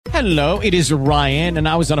Hello, it is Ryan, and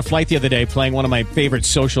I was on a flight the other day playing one of my favorite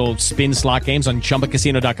social spin slot games on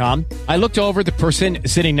ChumbaCasino.com. I looked over at the person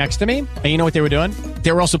sitting next to me, and you know what they were doing?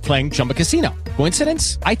 They were also playing Chumba Casino.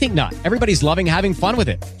 Coincidence? I think not. Everybody's loving having fun with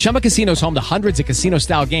it. Chumba Casino is home to hundreds of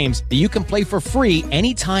casino-style games that you can play for free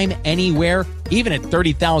anytime, anywhere, even at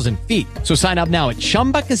 30,000 feet. So sign up now at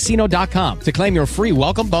ChumbaCasino.com to claim your free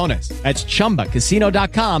welcome bonus. That's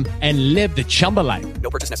ChumbaCasino.com and live the Chumba life.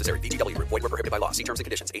 No purchase necessary. VGW. Void where prohibited by law. See terms and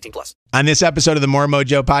conditions. 18+. On this episode of the More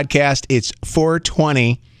Mojo podcast, it's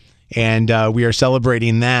 420, and we are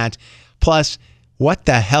celebrating that. Plus, what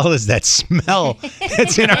the hell is that smell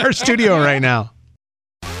that's in our studio right now?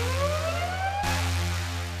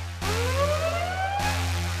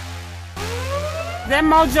 That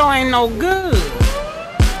mojo ain't no good.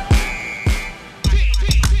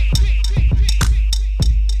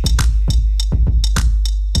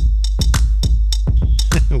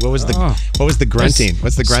 What was the grunting?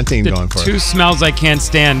 What's the grunting going for? Two smells I can't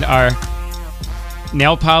stand are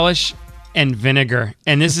nail polish and vinegar.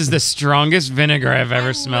 And this is the strongest vinegar I've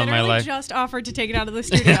ever smelled in my life. I just offered to take it out of the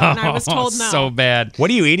studio, and I was told no. So bad. What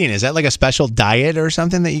are you eating? Is that like a special diet or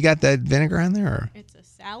something that you got that vinegar on there? Or? It's a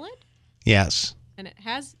salad. Yes. And it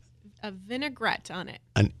has a vinaigrette on it.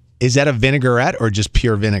 Is that a vinaigrette or just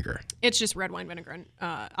pure vinegar? It's just red wine vinegar and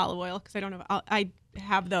olive oil, because I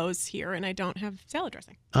have those here, and I don't have salad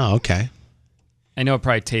dressing. Oh, okay. I know it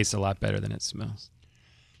probably tastes a lot better than it smells.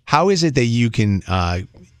 How is it that you can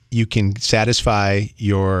satisfy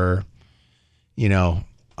your,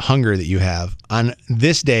 hunger that you have on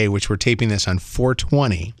this day, which we're taping this on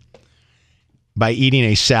 420, by eating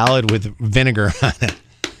a salad with vinegar on it?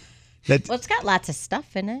 Well, it's got lots of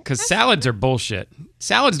stuff in it. Because salads are bullshit.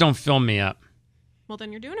 Salads don't fill me up. Well,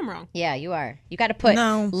 then you're doing them wrong. Yeah, you are. You got to put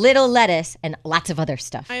little lettuce and lots of other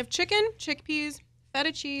stuff. I have chicken, chickpeas,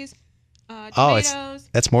 feta cheese, tomatoes.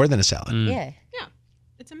 That's more than a salad. Yeah. Yeah,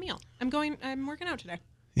 it's a meal. I'm working out today.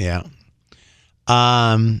 Yeah.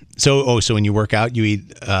 So when you work out, you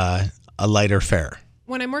eat a lighter fare.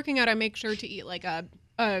 When I'm working out, I make sure to eat like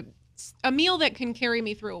a meal that can carry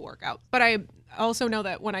me through a workout. But I also know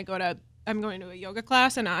that when I'm going to a yoga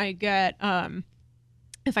class, and I get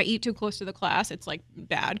if I eat too close to the class, it's like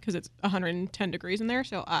bad because it's 110 degrees in there.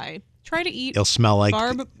 So I try to eat. It'll smell like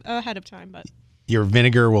carb ahead of time, but your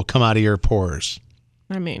vinegar will come out of your pores.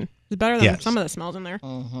 I mean, it's better than some of the smells in there.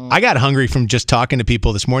 Mm-hmm. I got hungry from just talking to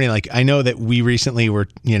people this morning. Like, I know that we recently were,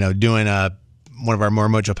 doing one of our More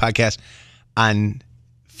Mojo podcasts on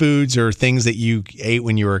foods or things that you ate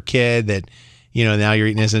when you were a kid that, now you're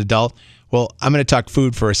eating as an adult. Well, I'm going to talk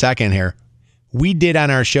food for a second here. We did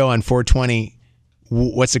on our show on 420,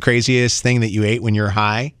 what's the craziest thing that you ate when you're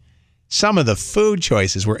high? Some of the food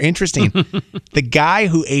choices were interesting. The guy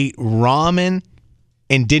who ate ramen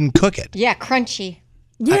and didn't cook it. Yeah, crunchy.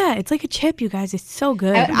 Yeah, it's like a chip, you guys. It's so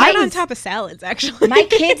good. Right on top of salads, actually. My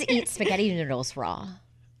kids eat spaghetti noodles raw.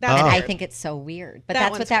 And I think it's so weird. But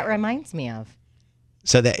that's what that reminds me of.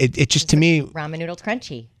 So that it just, to me... Ramen noodles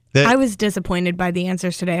crunchy. I was disappointed by the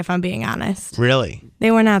answers today, if I'm being honest. Really?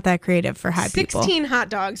 They were not that creative for high people. 16 hot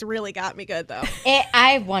dogs really got me good, though.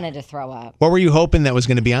 I wanted to throw up. What were you hoping that was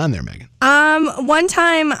going to be on there, Megan? One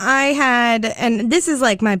time I had, and this is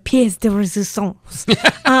like my pièce de résistance.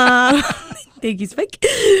 Thank you, Spike.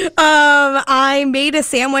 I made a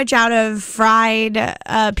sandwich out of fried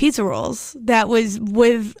pizza rolls that was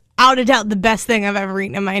without a doubt the best thing I've ever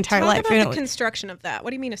eaten in my entire life. Talk about the construction of that.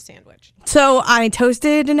 What do you mean a sandwich? So I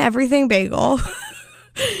toasted an everything bagel.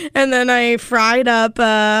 And then I fried up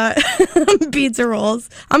pizza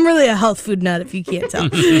rolls. I'm really a health food nut, if you can't tell.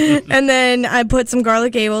 And then I put some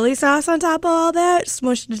garlic aioli sauce on top of all that,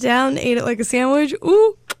 smushed it down, ate it like a sandwich.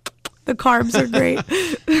 Ooh, the carbs are great.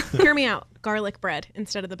 Hear me out. Garlic bread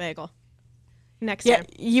instead of the bagel. Next time.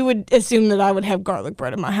 You would assume that I would have garlic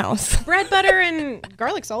bread in my house. Bread, butter, and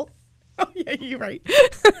garlic salt. Oh, yeah, you're right.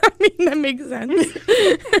 I mean, that makes sense.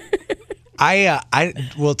 I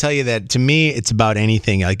will tell you that to me, it's about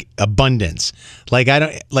anything, like abundance. Like I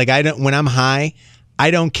don't, when I'm high, I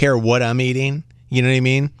don't care what I'm eating. You know what I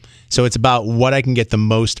mean? So it's about what I can get the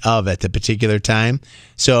most of at the particular time.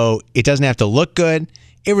 So it doesn't have to look good.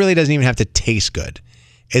 It really doesn't even have to taste good.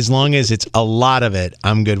 As long as it's a lot of it,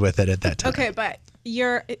 I'm good with it at that time. Okay, but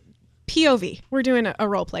your POV, we're doing a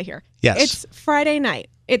role play here. Yes. It's Friday night.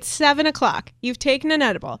 It's 7 o'clock. You've taken an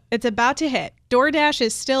edible. It's about to hit. DoorDash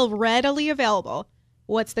is still readily available.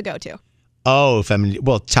 What's the go-to? Oh,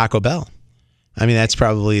 Taco Bell. I mean, that's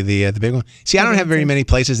probably the big one. See, I don't have very many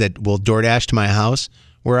places that will DoorDash to my house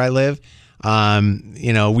where I live.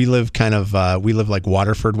 We live like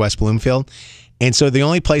Waterford, West Bloomfield. And so the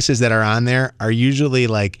only places that are on there are usually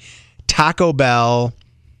like Taco Bell,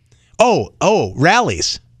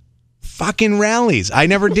 Rallies. Fucking Rallies. I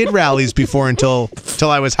never did Rallies before until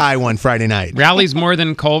I was high one Friday night. Rallies more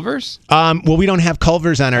than Culver's? Well, we don't have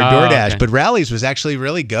Culver's on our DoorDash, okay. but Rallies was actually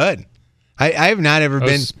really good. I have not ever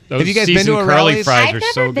been. Those Have you guys been to seasoned a curly Rallies? fries I've are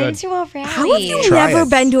never so been good. to a rally. How have you Try never it.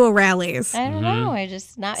 been to a Rallies? I don't know. I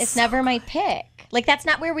just not. It's never my pick. Like that's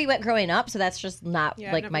not where we went growing up, so that's just not Yeah,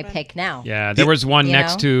 I've like never my been. pick now. Yeah, there was one You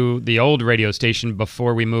next know? to the old radio station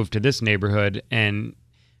before we moved to this neighborhood, and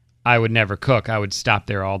I would never cook. I would stop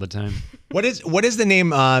there all the time. What is the name,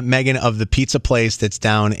 Megan, of the pizza place that's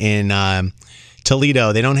down in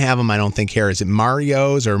Toledo? They don't have them, I don't think, here. Is it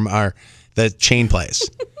Mario's or the chain place?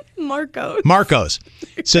 Marco's.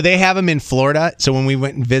 So they have them in Florida. So when we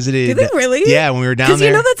went and visited. Do they really? Yeah, when we were down Because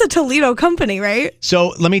there. you know that's a Toledo company, right? So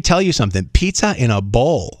let me tell you something. Pizza in a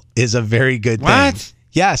bowl is a very good thing. What?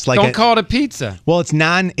 Yes, like Don't call it a pizza. Well, it's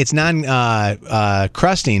non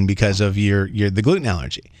crusting because of the gluten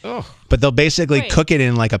allergy. Oh. But they'll basically Wait. cook it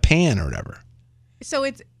in like a pan or whatever. So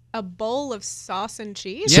it's a bowl of sauce and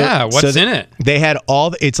cheese? Yeah, what's in it? They had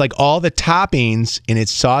it's like all the toppings, and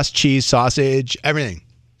it's sauce, cheese, sausage, everything.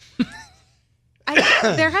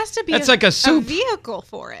 There has to be That's like a soup. vehicle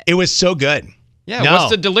for it. It was so good. Yeah, No. what's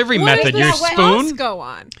the delivery What method? does Your the sauce spoon? go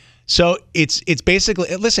on? So it's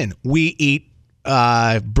basically, listen, we eat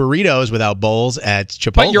burritos without bowls at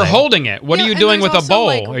Chipotle. But you're holding it. What are you and doing with there's a bowl?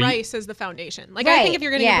 also, Are Like you- rice is the foundation. Like I think Right, if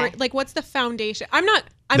you're gonna yeah. get, like what's the foundation? I'm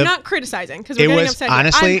not criticizing because It we're getting was upset. here.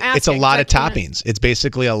 honestly, I'm it's a asking, lot of 'cause I can't- toppings. It's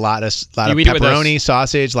basically a lot of You eat it with pepperoni,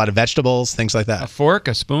 sausage, a lot of vegetables, things like a that. fork,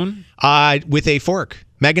 a spoon? With a fork.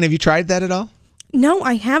 Megan, have you tried that at all? No,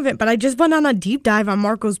 I haven't, but I just went on a deep dive on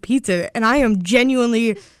Marco's Pizza, and I am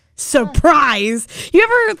genuinely surprised. You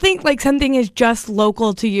ever think like something is just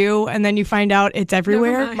local to you, and then you find out it's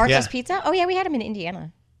everywhere? mind. Marco's Yeah. Pizza? Oh yeah, we had them in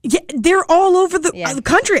Indiana. Yeah, they're all over the Yeah.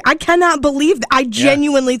 country. I cannot believe that. I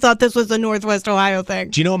genuinely thought this was a Northwest Ohio thing.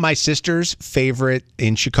 Do you know what my sister's favorite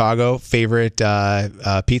in Chicago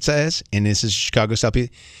pizza is? And this is Chicago style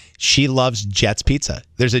pizza. She loves Jets Pizza.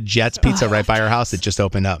 There's a Jets Pizza right by her house that just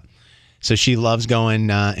opened up. So she loves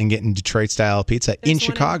going and getting Detroit style pizza in There's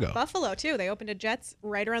one Chicago. Buffalo too. They opened a Jets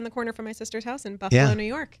right around the corner from my sister's house in Buffalo, New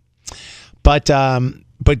York. But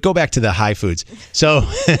go back to the high foods. So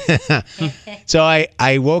so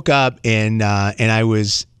I woke up and I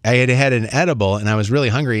had an edible and I was really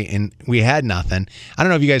hungry and we had nothing. I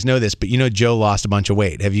don't know if you guys know this, but you know Joe lost a bunch of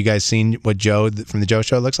weight. Have you guys seen what Joe from the Joe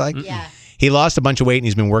Show looks like? Yeah. He lost a bunch of weight and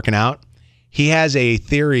he's been working out. He has a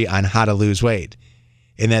theory on how to lose weight.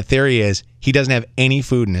 And that theory is he doesn't have any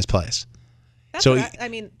food in his place. That's So what I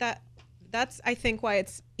mean that's I think why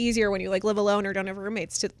it's easier when you like live alone or don't have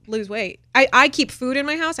roommates to lose weight. I keep food in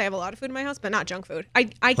my house. I have a lot of food in my house, but not junk food.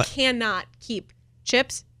 I cannot keep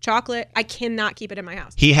chips, chocolate. I cannot keep it in my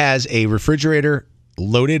house. He has a refrigerator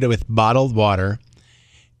loaded with bottled water,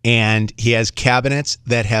 and he has cabinets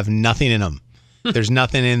that have nothing in them. There's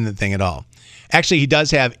nothing in the thing at all. Actually, he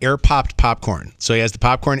does have air popped popcorn. So he has the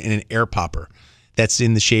popcorn in an air popper that's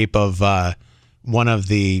in the shape of one of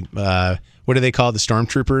the what do they call the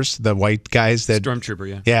stormtroopers? The white guys that Stormtrooper,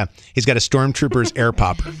 yeah. Yeah, he's got a stormtrooper's air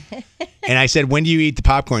popper. And I said, "When do you eat the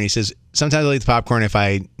popcorn?" He says, "Sometimes I'll eat the popcorn if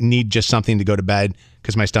I need just something to go to bed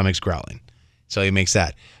because my stomach's growling." So he makes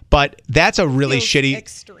that. But that's a really Feels shitty.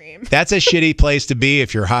 extreme. That's a shitty place to be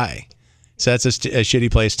if you're high. So that's a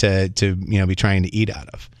shitty place to be trying to eat out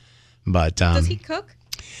of. But Does he cook?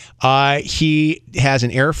 he has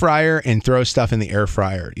an air fryer and throws stuff in the air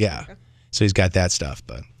fryer. Yeah. Okay. So he's got that stuff.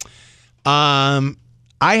 But I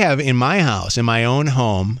have in my house, in my own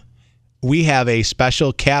home, we have a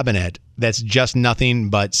special cabinet that's just nothing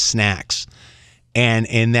but snacks. And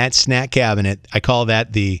in that snack cabinet, I call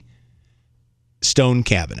that the stone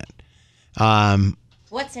cabinet.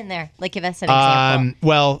 What's in there? Like, give us an example.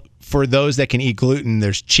 Well, for those that can eat gluten,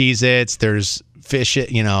 there's Cheez-Its, there's fish,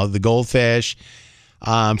 the goldfish.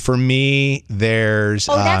 For me, there's...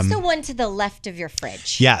 Oh, that's the one to the left of your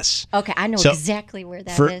fridge. Yes. Okay, I know So, exactly where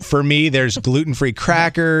that is. For me, there's gluten-free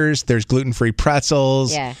crackers, there's gluten-free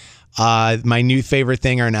pretzels. Yeah. My new favorite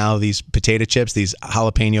thing are now these potato chips, these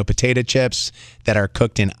jalapeno potato chips that are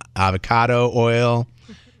cooked in avocado oil.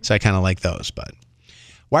 So I kind of like those, but...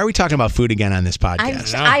 Why are we talking about food again on this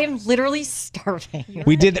podcast? I am literally starving.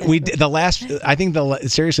 We did the last,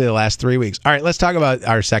 seriously, the last 3 weeks. All right, let's talk about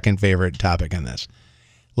our second favorite topic on this.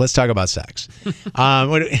 Let's talk about sex.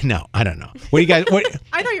 No, I don't know. What do you guys,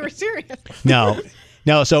 I thought you were serious. No.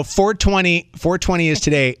 So 420 is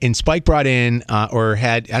today, and Spike brought in, or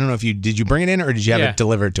had, I don't know if did you bring it in or did you have it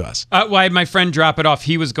delivered to us? Well, I had my friend drop it off.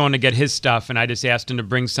 He was going to get his stuff, and I just asked him to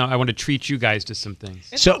bring some. I want to treat you guys to some things.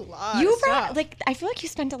 It's a lot You of brought, stuff. I feel like you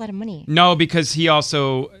spent a lot of money. No, because he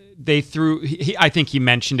also, they threw. I think he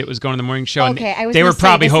mentioned it was going to the morning show. Okay, I was they were gonna say,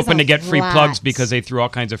 probably this is hoping a to get free lot. plugs because they threw all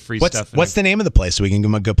kinds of free stuff. What's the name of the place so we can give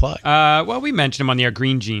them a good plug? Well, we mentioned them on the air.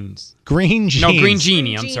 Green Jeans. Green Jeans. No, Green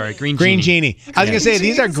Genie. I'm sorry, Green Genie. I was gonna say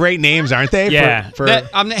these are great names, aren't they? Yeah. For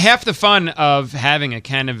Half the fun of having a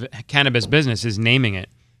cannabis business is naming it.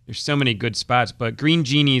 There's so many good spots, but Green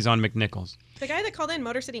Genie is on McNichols. The guy that called in,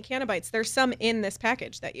 Motor City Cannabites, there's some in this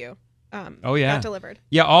package that you got delivered.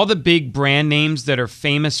 Yeah, all the big brand names that are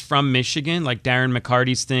famous from Michigan, like Darren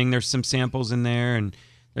McCarty's thing, there's some samples in there. And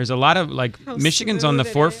there's a lot of, Michigan's on the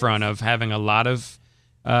forefront of having a lot of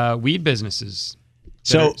weed businesses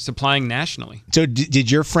that are supplying nationally. So did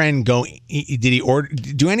your friend go, did he order,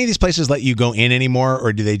 do any of these places let you go in anymore,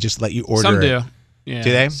 or do they just let you order Some it? do. Yeah,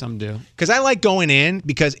 Do they? Some do. Because I like going in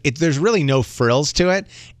because there's really no frills to it,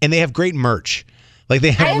 and they have great merch. Like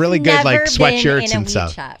they have really good sweatshirts and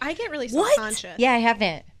stuff. Shop. I get really What? self-conscious. Yeah, I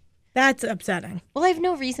haven't. That's upsetting. Well, I have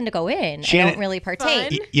no reason to go in. I Shannon- don't really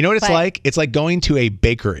partake. You know what it's But- like? It's like going to a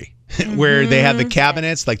bakery where they have the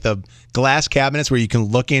cabinets, like the glass cabinets where you can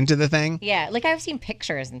look into the thing. Yeah, like I've seen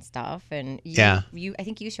pictures and stuff, and Yeah. I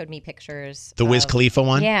think you showed me pictures. The Wiz of- Khalifa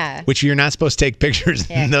one? Yeah. Which you're not supposed to take pictures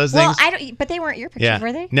Yeah. in those well, things. but they weren't your pictures,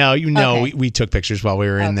 were they? No, Okay. we took pictures while we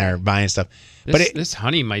were in there buying stuff. This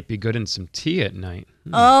honey might be good in some tea at night.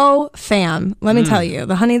 Oh, fam. Let me tell you,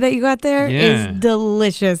 the honey that you got there is Yeah.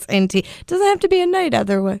 delicious and tea. Doesn't have to be a night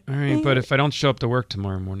other way. All right, but if I don't show up to work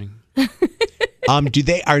tomorrow morning.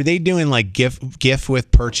 Are they doing like gift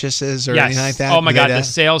with purchases or anything like that? Oh my Do they God, do the that?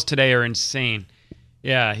 sales today are insane.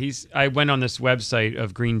 Yeah, I went on this website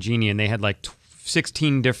of Green Genie and they had like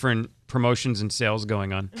 16 different promotions and sales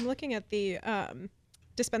going on. I'm looking at the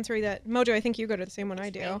dispensary that Mojo. I think you go to the same one I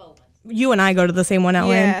do. You and I go to the same one at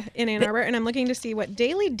Yeah, Lane. in Ann Arbor, and I'm looking to see what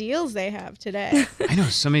daily deals they have today. I know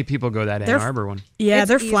so many people go that Ann They're- Arbor one. Yeah, It's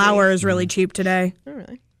their easy. flour is really cheap today. Oh,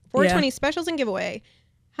 really? 420 specials and giveaway.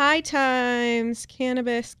 High Times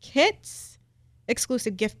cannabis kits,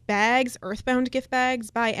 exclusive gift bags, Earthbound gift bags.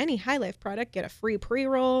 Buy any High Life product, get a free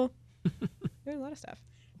pre-roll. There's a lot of stuff.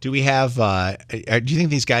 Do we have? Do you think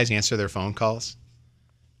these guys answer their phone calls?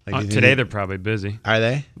 Like, do you think Today they're probably busy. Are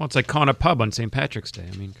they? Well, it's like calling a pub on St. Patrick's Day.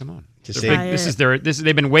 I mean, come on. To They're say- big-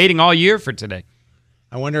 they've been waiting all year for today.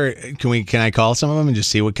 I wonder. Can I call some of them and just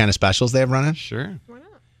see what kind of specials they have running? Sure.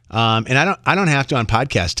 And I don't have to on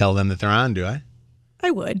podcast tell them that they're on, do I? I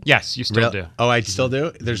would. Yes, you still do. Oh, I still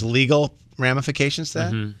do. There's legal ramifications to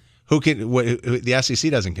that. Mm-hmm. Who can? The SEC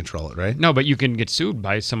doesn't control it, right? No, but you can get sued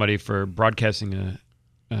by somebody for broadcasting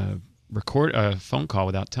a phone call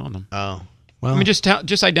without telling them. Oh, well. I mean, just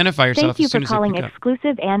identify yourself. Thank you as soon for as they calling pick up.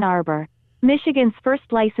 Exclusive Ann Arbor, Michigan's first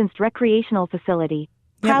licensed recreational facility.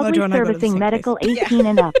 Yeah, Proudly Mojo and I go to the servicing same medical place. 18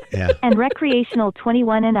 and up Yeah. and recreational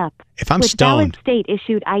 21 and up. If I'm with stoned valid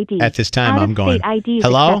state-issued ID. at this time, I'm going. Out-of-state ID is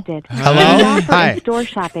Hello? accepted. Hello? We offer Hi. in-store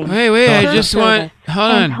shopping. Wait, I service just want.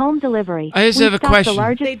 Hold and on. home delivery. I just We have a stock question. the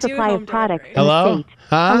largest They do supply home of products delivery. in Hello? the state,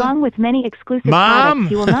 Huh? along with many exclusive Mom?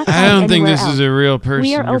 products you will not I find don't think anywhere this else. is a real person.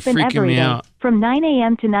 We are You're open freaking every me day out. from 9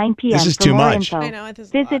 a.m. to 9 p.m. This is for too more much. info. I know, this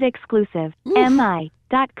is a Visit lot.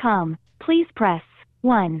 exclusivemi.com. Please press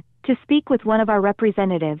 1 to speak with one of our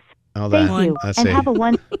representatives. Oh, Thank that. you, Let's and see. have a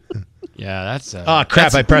one. Yeah, that's. Oh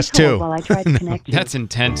crap! I pressed Please hold 2. while I try to connect you. That's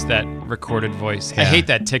intense. That recorded voice. I Yeah. hate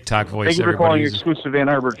that TikTok voice. Thank you for everybody calling uses. Exclusive Ann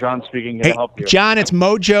Arbor. John speaking. Can Hey, I help you? John, it's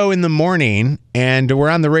Mojo in the morning, and we're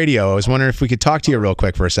on the radio. I was wondering if we could talk to you real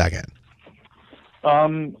quick for a second.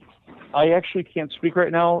 I actually can't speak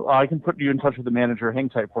right now. I can put you in touch with the manager. Hang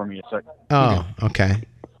tight for me a sec. Oh, okay.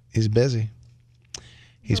 He's busy.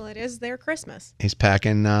 Well, it is their Christmas. He's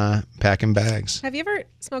packing bags. Have you ever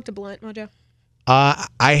smoked a blunt, Mojo? I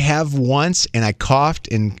have once, and I coughed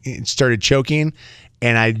and started choking,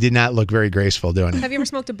 and I did not look very graceful doing it. Have you ever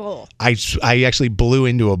smoked a bowl? I actually blew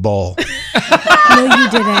into a bowl. No, you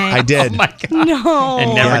didn't. I did. Oh my God. No.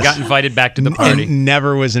 And never Yes. got invited back to the party. And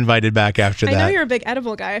never was invited back after I that. know you're a big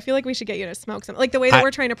edible guy. I feel like we should get you to smoke something. Like the way that I-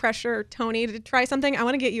 we're trying to pressure Tony to try something, I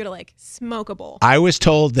want to get you to like smoke a bowl. I was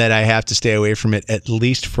told that I have to stay away from it at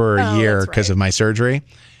least for a Oh, year that's because right. of my surgery.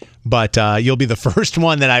 But you'll be the first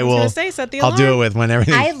one that I was will. gonna say, set the I'll do it alarm. with when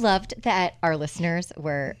everything. I loved that our listeners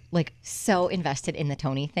were like so invested in the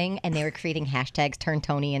Tony thing, and they were creating hashtags "Turn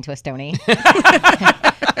Tony into a Stony."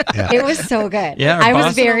 It was so good. Yeah, our I was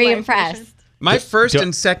boss- very Life impressed. mission. My first do-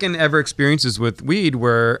 and second ever experiences with weed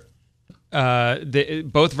were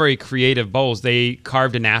both very creative bowls. They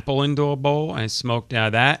carved an apple into a bowl. I smoked out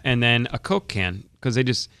of that, and then a Coke can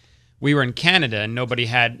because we were in Canada and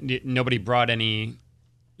nobody brought any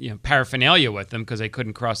paraphernalia with them because they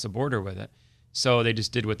couldn't cross the border with it. So they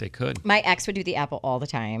just did what they could. My ex would do the apple all the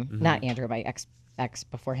time. Mm-hmm. Not Andrew, my ex ex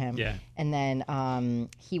before him. Yeah. And then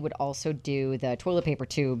he would also do the toilet paper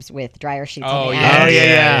tubes with dryer sheets. Oh, on the yeah, end.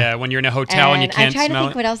 yeah. When you're in a hotel and you can't I'm trying smell to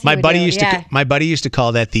think what else he My would buddy do. used to my buddy used to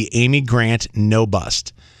call that the Amy Grant no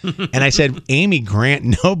bust. And I said, Amy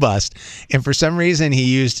Grant no bust. And for some reason he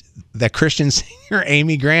used the Christian singer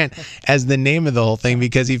Amy Grant as the name of the whole thing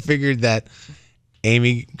because he figured that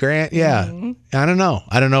Amy Grant, yeah. I don't know.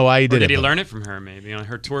 I don't know why he did Or did it. he but learn it from her, maybe, on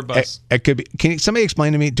her tour bus? It could be. Can somebody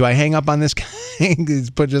explain to me, do I hang up on this guy?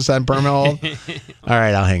 He's put this on permanent hold? All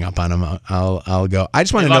right, I'll hang up on him. I'll go. I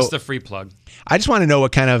just want I to know. lost the free plug. I just want to know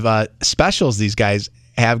what kind of specials these guys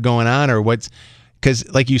have going on, or what's because,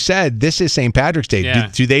 like you said, this is St. Patrick's Day.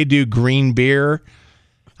 Yeah. Do they do green beer?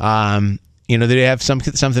 Do they have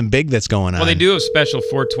something big that's going on? Well, they do have special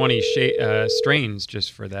 420 strains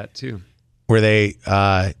just for that, too. Where they,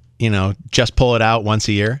 just pull it out once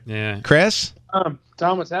a year. Yeah. Chris?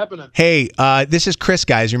 Tom, what's happening? Hey, this is Chris,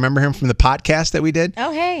 guys. You remember him from the podcast that we did?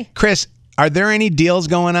 Oh, hey. Chris, are there any deals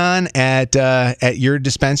going on at your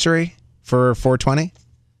dispensary for 420?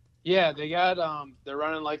 Yeah, they got they're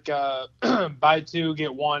running like buy two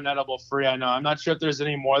get one edible free. I know. I'm not sure if there's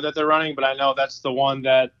any more that they're running, but I know that's the one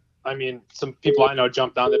that some people I know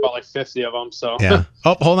jumped on. They bought like 50 of them. So Yeah.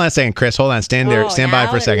 Oh, hold on a second, Chris. Hold on. Stand there. Stand by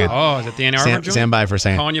for a second. Oh, is it the Ann Arbor joint? Stand by for a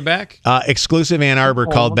second. Calling you back? Exclusive Ann Arbor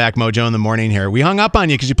called back Mojo in the morning here. We hung up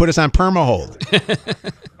on you because you put us on perma hold.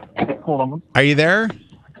 Hold on. Are you there?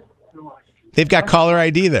 They've got caller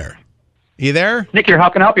ID there. You there? Nick here. How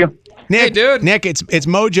can I help you? Nick, Hey, dude. Nick, it's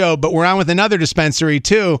Mojo, but we're on with another dispensary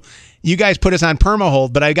too. You guys put us on perma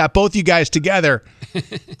hold, but I got both you guys together.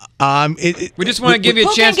 We just want to give you a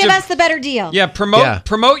Who chance can give to us the better deal? Yeah,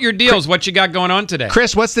 promote your deals, what you got going on today.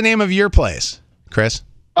 Chris, what's the name of your place? Chris?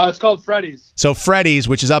 it's called Freddy's. So Freddy's,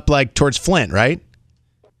 which is up like towards Flint, right?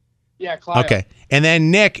 Yeah, Clio. Okay. And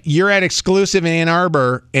then Nick, you're at Exclusive in Ann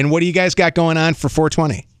Arbor, and what do you guys got going on for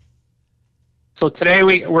 420? So today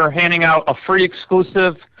we're handing out a free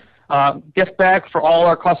exclusive gift bag for all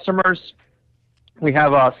our customers. We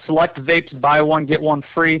have select vapes, buy one, get one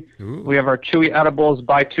free. Ooh. We have our Chewy edibles,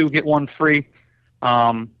 buy two, get one free.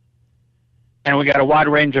 And we got a wide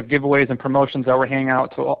range of giveaways and promotions that we're handing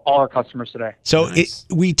out to all our customers today. So Nice.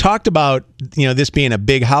 we talked about this being a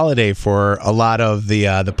big holiday for a lot of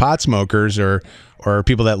the pot smokers or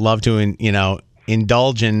people that love to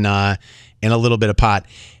indulge in a little bit of pot.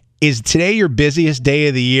 Is today your busiest day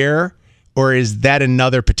of the year, or is that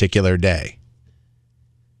another particular day?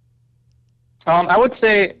 I would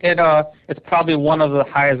say it's probably one of the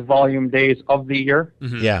highest volume days of the year.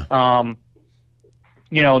 Mm-hmm.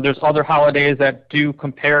 Yeah. There's other holidays that do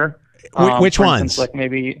compare. Which for ones? instance, like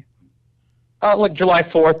maybe like July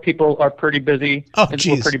 4th, people are pretty busy. Oh, We're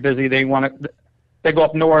geez. pretty busy. They go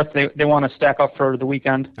up north. They want to stack up for the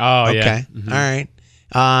weekend. Oh, Okay. yeah. All right.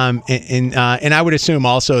 And I would assume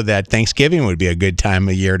also that Thanksgiving would be a good time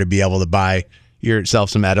of year to be able to buy yourself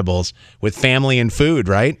some edibles with family and food,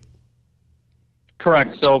 right?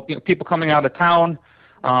 Correct. So people coming out of town.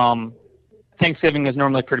 Thanksgiving is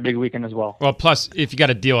normally a pretty big weekend as well. Well, plus, if you got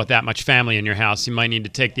to deal with that much family in your house, you might need to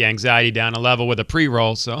take the anxiety down a level with a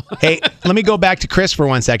pre-roll. So, Hey, let me go back to Chris for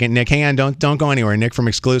 1 second. Nick, hang on, don't go anywhere. Nick from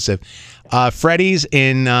Exclusive, Freddy's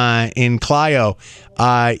in Clio.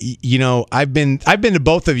 I've been to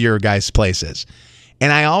both of your guys' places,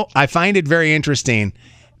 and I find it very interesting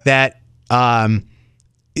that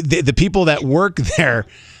the people that work there,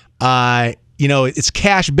 it's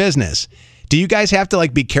cash business. Do you guys have to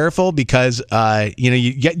be careful because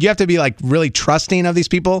you have to be really trusting of these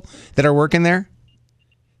people that are working there,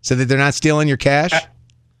 so that they're not stealing your cash?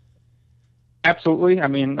 Absolutely. I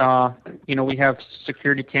mean, we have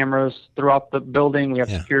security cameras throughout the building. We have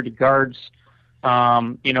security guards. We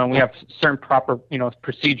have certain proper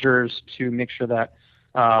procedures to make sure that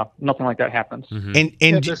nothing like that happens. And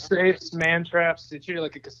the safes, man traps. They treat it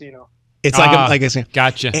like a casino. it's like a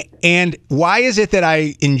gotcha. And why is it that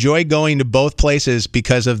I enjoy going to both places?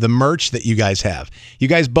 Because of the merch that you guys have. You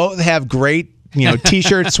guys both have great,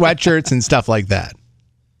 t-shirts, sweatshirts, and stuff like that.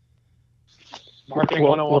 Marketing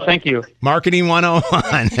 101. Well, thank you. Marketing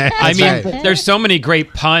 101. I mean, there's so many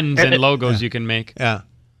great puns and logos you can make. Yeah.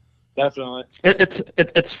 Definitely.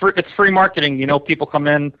 It's free marketing. People come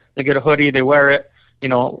in, they get a hoodie, they wear it. A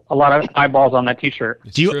lot of eyeballs on that T-shirt.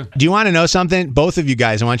 Do you want to know something? Both of you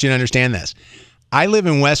guys, I want you to understand this. I live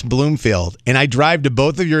in West Bloomfield, and I drive to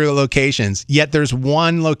both of your locations, yet there's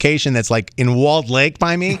one location that's in Walled Lake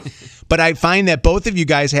by me, but I find that both of you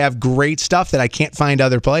guys have great stuff that I can't find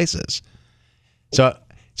other places. So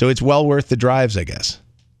it's well worth the drives, I guess.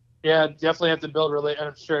 Yeah, definitely have to build and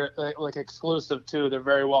I'm sure like exclusive too. They're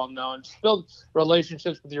very well known. Just build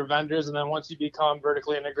relationships with your vendors, and then once you become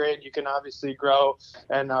vertically integrated, you can obviously grow.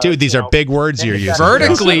 And dude, these are big words you're using.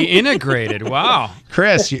 Vertically integrated. Wow,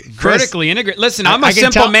 Chris, vertically integrated. Listen, I'm a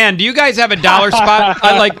simple man. Do you guys have a dollar spot?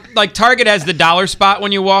 Like Target has the dollar spot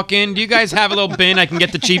when you walk in. Do you guys have a little bin I can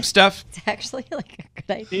get the cheap stuff? It's actually like a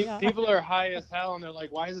good idea. People are high as hell, and they're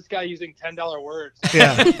like, "Why is this guy using $10 words?"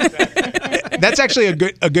 Yeah, that's actually a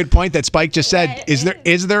good point that Spike just said.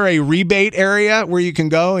 Is there a rebate area where you can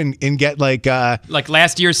go and get like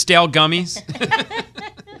last year's stale gummies?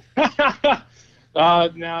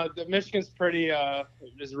 Now the Michigan's pretty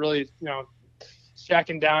is really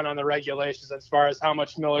checking down on the regulations as far as how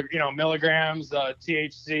much milligrams,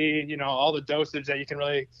 THC, all the dosage that you can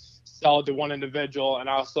really sell to one individual, and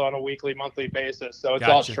also on a weekly, monthly basis. So it's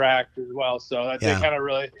all tracked as well. So that they kind of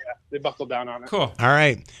really they buckle down on it. Cool. All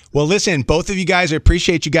right. Well, listen, both of you guys, I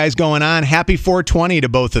appreciate you guys going on. Happy 420 to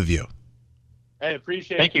both of you. Hey,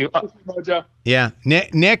 appreciate Thank you. Mojo. Yeah,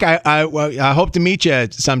 Nick, I hope to meet you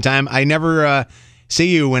sometime. I never see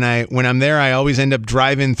you when I'm there. I always end up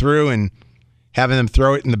driving through and having them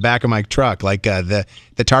throw it in the back of my truck like the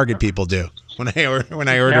Target people do when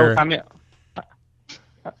I order. I mean,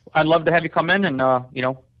 I'd love to have you come in and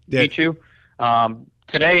meet you.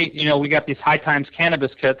 Today, we got these High Times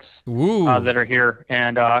cannabis kits that are here,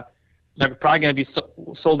 and they're probably going to be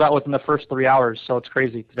sold out within the first 3 hours. So it's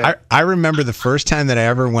crazy today. I remember the first time that I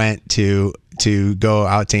ever went to go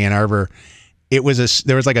out to Ann Arbor. There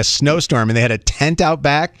was like a snowstorm, and they had a tent out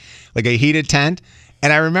back, like a heated tent.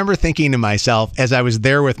 And I remember thinking to myself as I was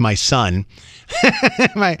there with my son,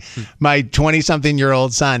 my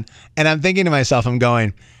 20-something-year-old son, and I'm thinking to myself, I'm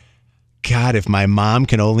going, God, if my mom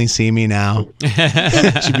can only see me now,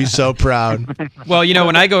 she'd be so proud. Well,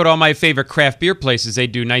 when I go to all my favorite craft beer places, they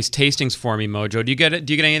do nice tastings for me, Mojo. Do you get it?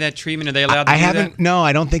 Do you get any of that treatment? Are they allowed to do that? No,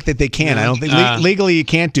 I don't think that they can. I don't think legally you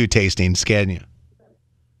can't do tastings, can you?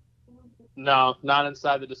 No, not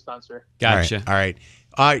inside the dispensary. Gotcha. All right.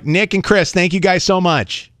 Nick and Chris, thank you guys so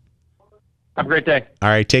much. Have a great day. All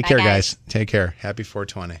right. Take care, guys. Take care. Happy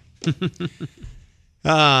 420.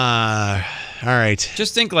 All right.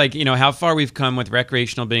 Just think how far we've come with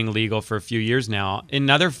recreational being legal for a few years now. In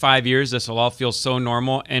another 5 years, this will all feel so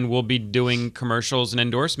normal, and we'll be doing commercials and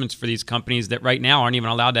endorsements for these companies that right now aren't even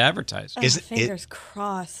allowed to advertise. Fingers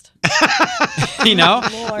crossed.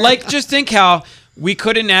 Just think how we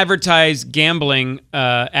couldn't advertise gambling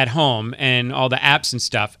at home and all the apps and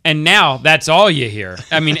stuff. And now that's all you hear.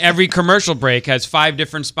 I mean, every commercial break has 5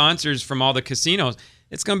 different sponsors from all the casinos.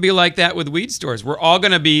 It's going to be like that with weed stores. We're all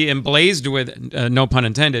going to be emblazed with, no pun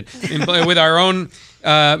intended, with our own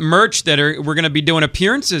merch we're going to be doing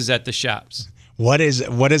appearances at the shops. What is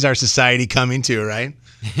our society coming to, right?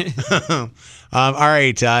 All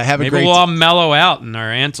right. Have a great. Maybe we'll all mellow out, and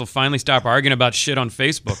our aunts will finally stop arguing about shit on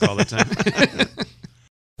Facebook all the time.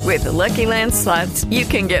 With the Lucky Land Slots, you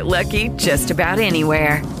can get lucky just about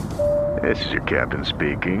anywhere. This is your captain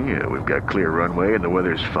speaking. We've got clear runway and the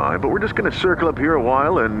weather's fine, but we're just going to circle up here a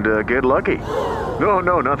while and get lucky.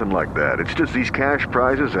 No, nothing like that. It's just these cash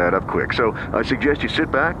prizes add up quick. So I suggest you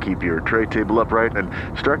sit back, keep your tray table upright, and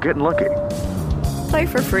start getting lucky. Play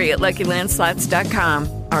for free at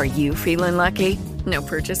LuckyLandSlots.com. Are you feeling lucky? No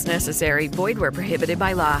purchase necessary. Void where prohibited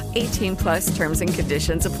by law. 18+ terms and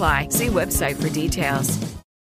conditions apply. See website for details.